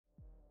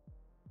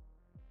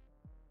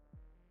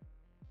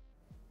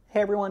Hey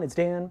everyone, it's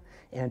Dan,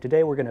 and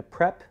today we're going to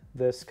prep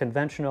this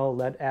conventional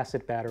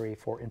lead-acid battery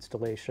for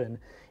installation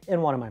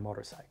in one of my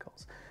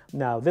motorcycles.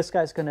 Now this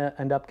guy's going to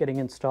end up getting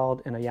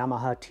installed in a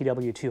Yamaha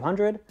TW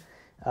 200,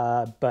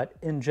 but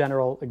in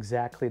general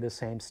exactly the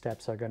same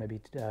steps are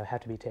going to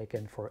have to be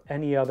taken for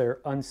any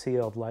other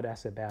unsealed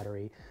lead-acid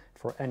battery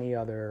for any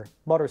other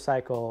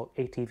motorcycle,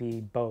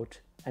 ATV, boat,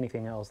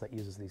 anything else that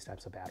uses these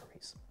types of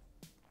batteries.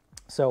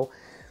 So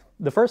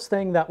the first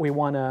thing that we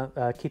want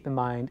to keep in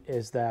mind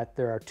is that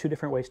there are two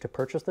different ways to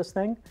purchase this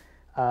thing.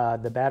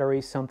 The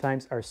batteries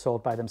sometimes are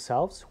sold by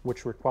themselves,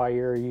 which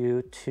require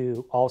you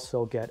to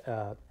also get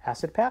an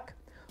acid pack,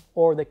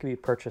 or they can be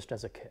purchased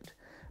as a kit.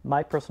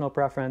 My personal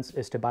preference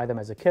is to buy them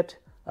as a kit.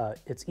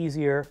 It's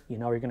easier, you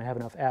know you're going to have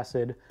enough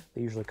acid.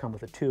 They usually come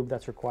with a tube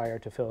that's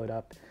required to fill it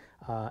up,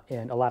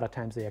 and a lot of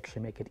times they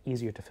actually make it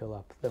easier to fill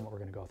up than what we're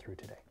going to go through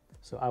today.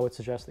 So I would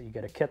suggest that you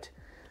get a kit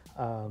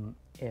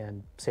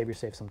and save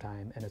yourself some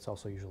time, and it's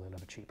also usually a little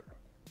bit cheaper.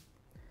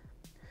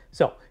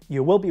 So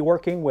you will be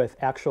working with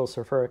actual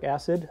sulfuric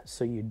acid,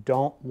 so you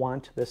don't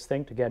want this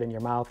thing to get in your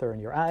mouth or in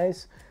your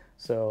eyes.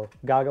 So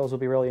goggles will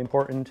be really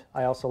important.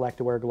 I also like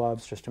to wear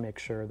gloves just to make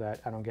sure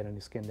that I don't get any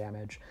skin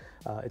damage.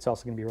 It's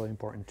also going to be really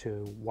important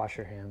to wash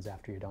your hands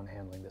after you're done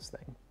handling this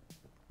thing.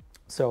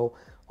 So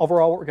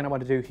overall, what we're going to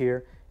want to do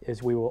here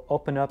is we will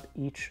open up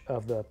each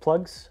of the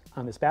plugs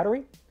on this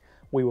battery.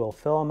 We will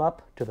fill them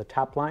up to the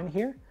top line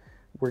here.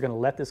 We're going to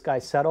let this guy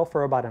settle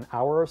for about an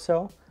hour or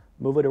so,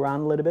 move it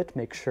around a little bit,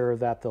 make sure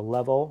that the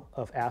level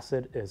of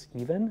acid is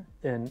even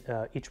in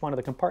each one of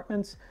the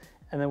compartments,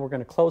 and then we're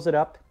going to close it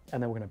up,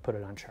 and then we're going to put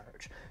it on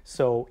charge.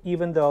 So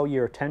even though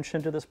your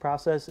attention to this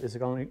process is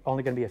only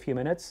going to be a few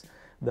minutes,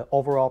 the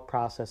overall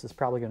process is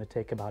probably going to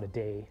take about a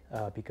day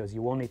because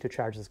you will need to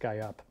charge this guy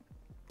up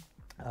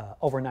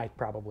overnight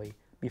probably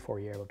before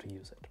you're able to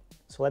use it.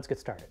 So let's get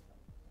started.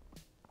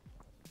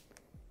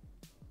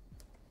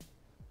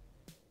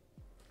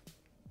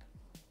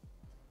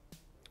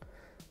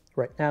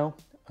 Right now,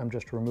 I'm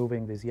just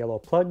removing these yellow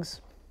plugs.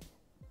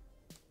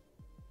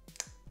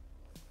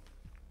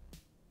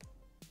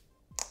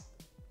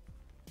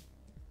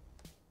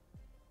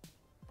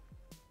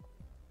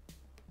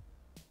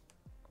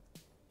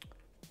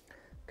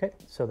 Okay,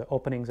 so the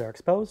openings are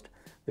exposed.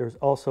 There's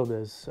also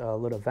this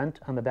little vent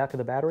on the back of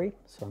the battery,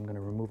 so I'm going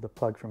to remove the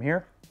plug from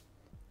here.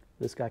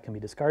 This guy can be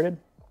discarded.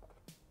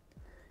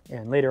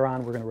 And later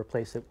on, we're going to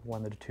replace it with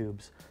one of the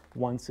tubes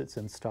once it's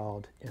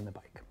installed in the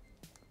bike.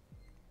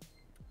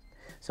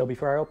 So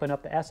before I open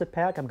up the acid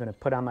pack, I'm going to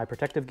put on my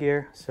protective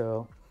gear.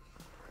 So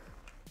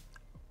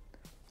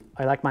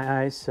I like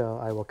my eyes, so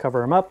I will cover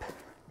them up.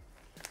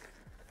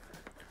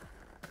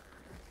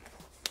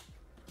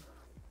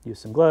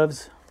 Use some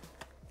gloves.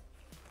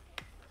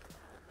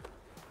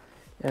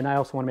 And I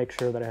also want to make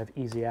sure that I have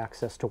easy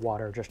access to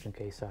water just in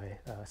case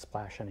I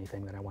splash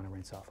anything that I want to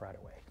rinse off right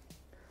away.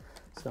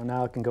 So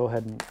now I can go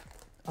ahead and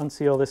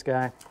unseal this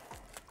guy.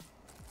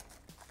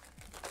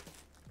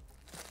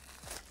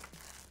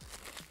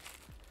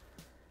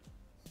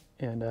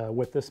 And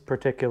with this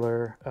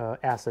particular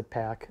acid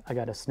pack, I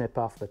got to snip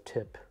off the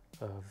tip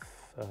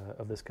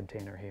of this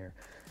container here.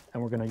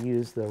 And we're going to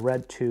use the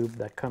red tube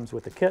that comes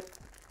with the kit.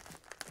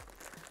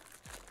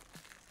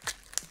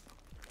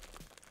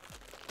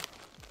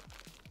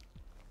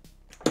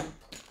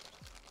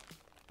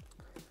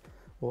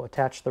 We'll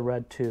attach the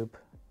red tube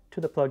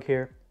to the plug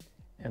here,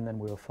 and then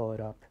we'll fill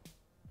it up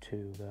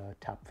to the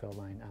top fill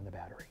line on the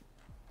battery.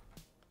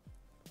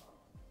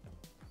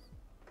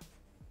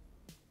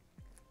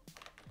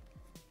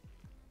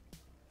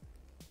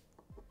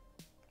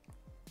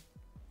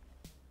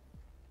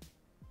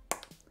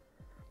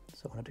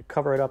 So I wanted to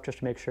cover it up just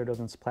to make sure it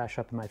doesn't splash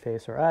up in my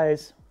face or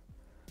eyes.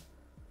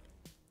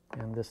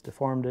 And this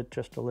deformed it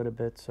just a little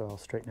bit, so I'll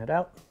straighten it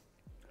out.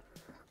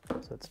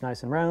 So it's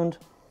nice and round.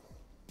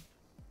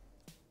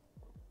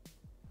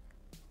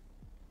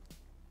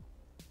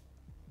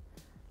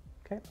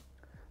 Okay,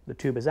 the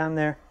tube is on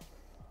there.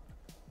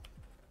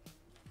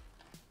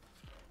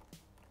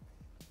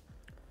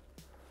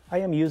 I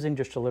am using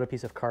just a little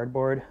piece of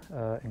cardboard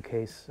in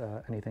case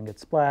anything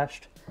gets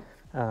splashed.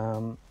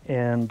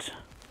 And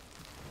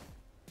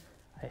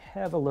I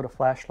have a little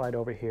flashlight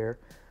over here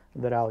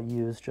that I'll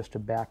use just to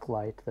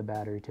backlight the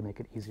battery to make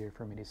it easier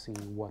for me to see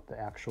what the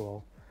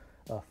actual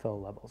fill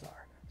levels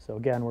are. So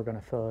again, we're going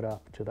to fill it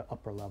up to the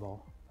upper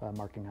level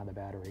marking on the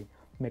battery.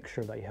 Make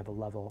sure that you have a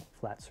level,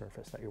 flat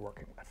surface that you're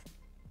working with.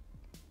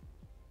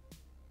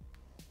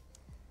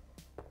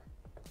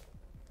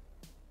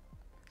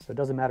 So it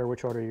doesn't matter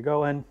which order you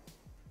go in.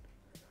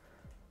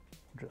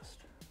 Just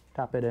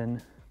tap it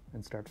in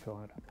and start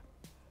filling it up.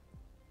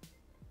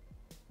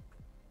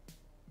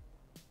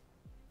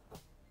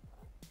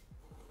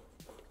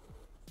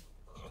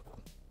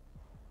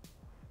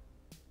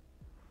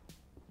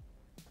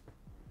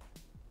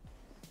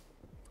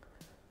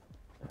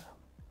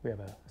 We have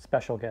a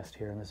special guest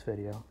here in this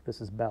video.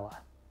 This is Bella.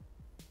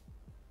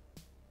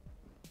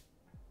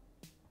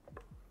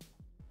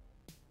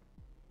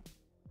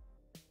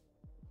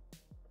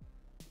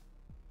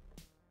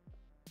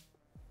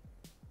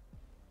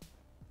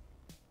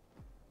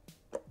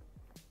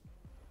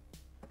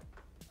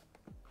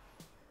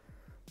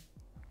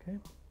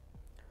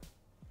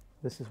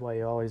 This is why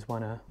you always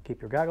want to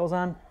keep your goggles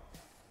on.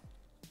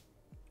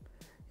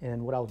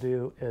 And what I'll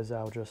do is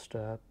I'll just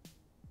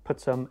put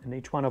some in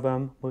each one of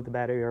them, move the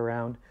battery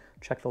around,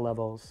 check the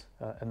levels,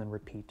 and then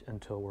repeat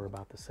until we're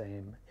about the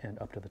same and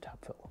up to the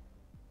top fill.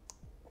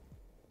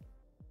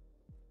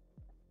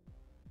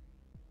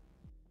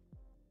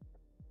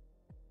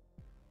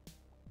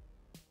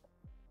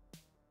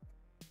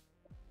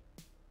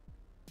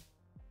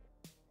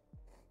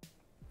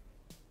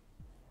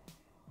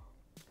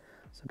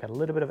 So I've got a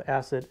little bit of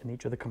acid in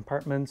each of the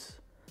compartments.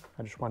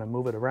 I just want to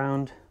move it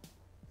around.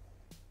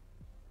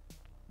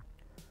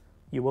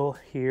 You will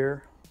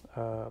hear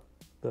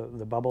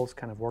the bubbles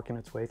kind of working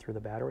its way through the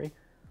battery.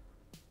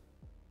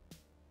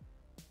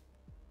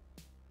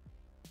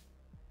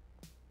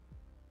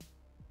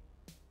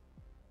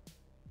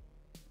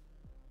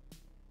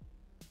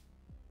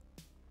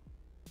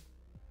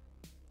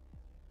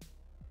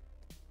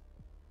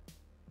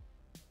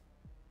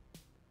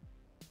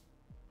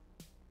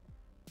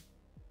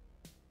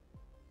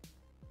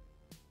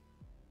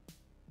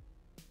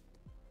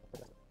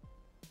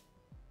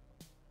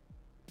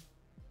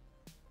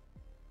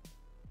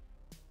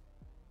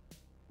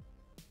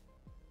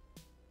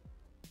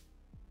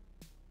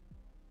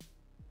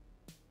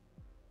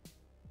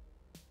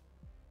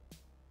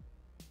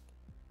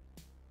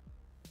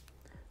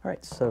 All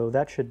right, so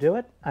that should do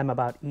it. I'm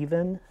about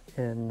even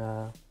in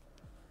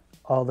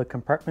all the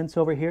compartments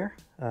over here.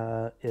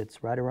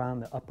 It's right around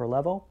the upper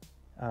level.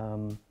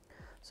 So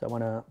I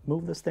want to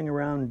move this thing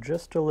around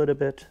just a little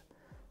bit,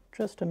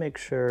 just to make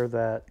sure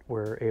that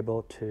we're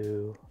able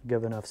to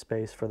give enough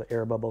space for the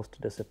air bubbles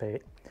to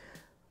dissipate.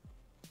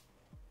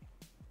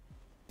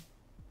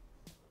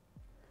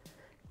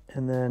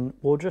 And then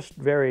we'll just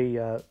very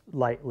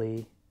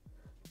lightly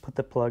put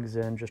the plugs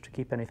in just to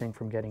keep anything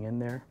from getting in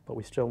there, but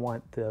we still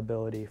want the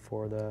ability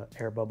for the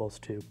air bubbles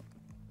to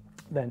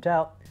vent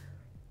out.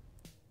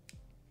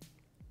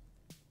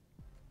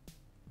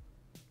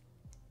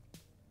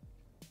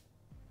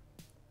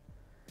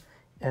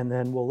 And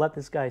then we'll let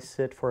this guy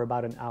sit for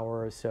about an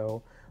hour or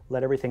so,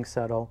 let everything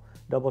settle,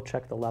 double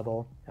check the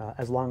level.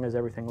 As long as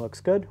everything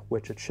looks good,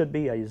 which it should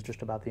be, I used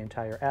just about the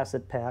entire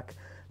acid pack,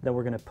 then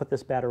we're going to put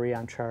this battery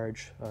on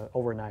charge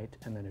overnight,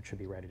 and then it should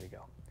be ready to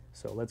go.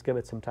 So let's give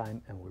it some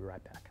time and we'll be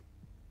right back.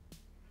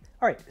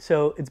 All right,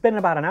 so it's been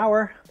about an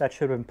hour. That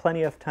should have been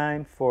plenty of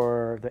time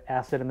for the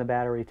acid in the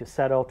battery to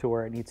settle to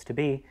where it needs to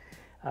be.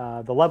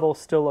 The levels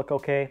still look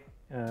okay.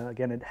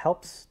 Again, it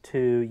helps to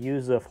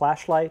use a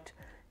flashlight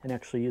and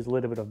actually use a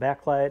little bit of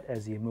backlight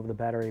as you move the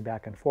battery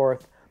back and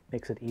forth.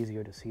 Makes it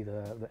easier to see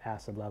the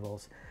acid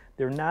levels.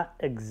 They're not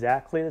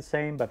exactly the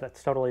same, but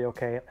that's totally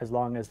okay. As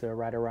long as they're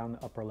right around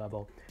the upper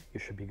level, you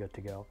should be good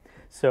to go.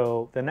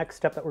 So the next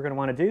step that we're going to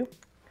want to do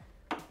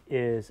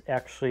is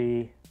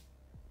actually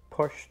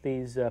push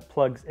these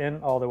plugs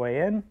in all the way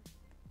in.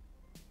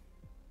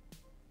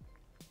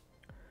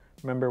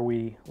 Remember,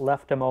 we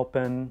left them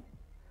open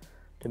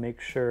to make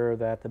sure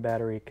that the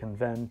battery can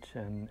vent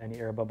and any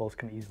air bubbles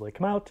can easily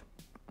come out.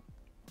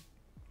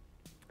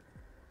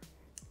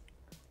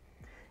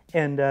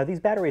 And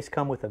these batteries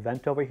come with a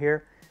vent over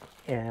here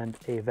and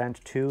a vent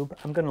tube.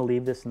 I'm going to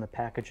leave this in the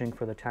packaging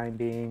for the time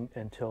being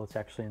until it's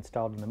actually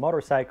installed in the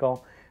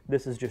motorcycle.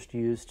 This is just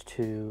used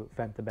to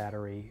vent the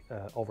battery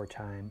over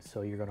time,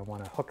 so you're going to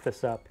want to hook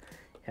this up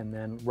and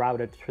then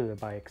route it through the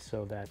bike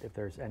so that if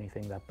there's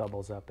anything that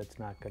bubbles up, it's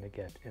not going to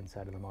get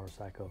inside of the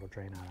motorcycle or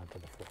drain out onto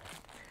the floor.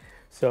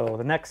 So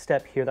the next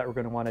step here that we're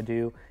going to want to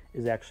do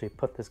is actually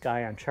put this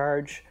guy on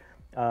charge.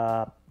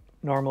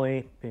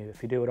 Normally,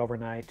 if you do it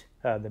overnight,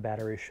 the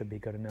battery should be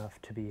good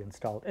enough to be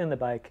installed in the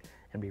bike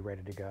and be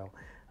ready to go.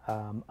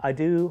 I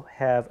do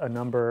have a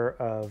number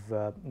of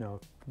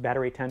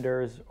battery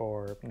tenders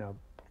or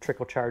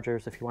trickle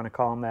chargers, if you want to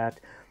call them that.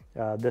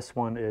 This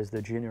one is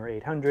the Junior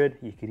 800.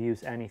 You could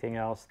use anything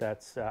else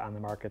that's on the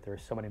market.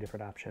 There's so many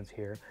different options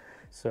here.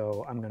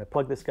 So I'm going to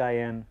plug this guy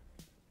in,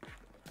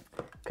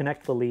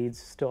 connect the leads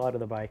still out of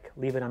the bike,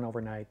 leave it on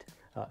overnight,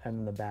 and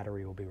then the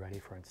battery will be ready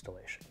for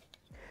installation.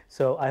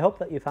 So I hope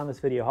that you found this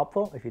video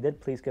helpful. If you did,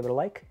 please give it a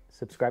like,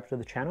 subscribe to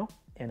the channel,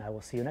 and I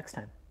will see you next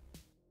time.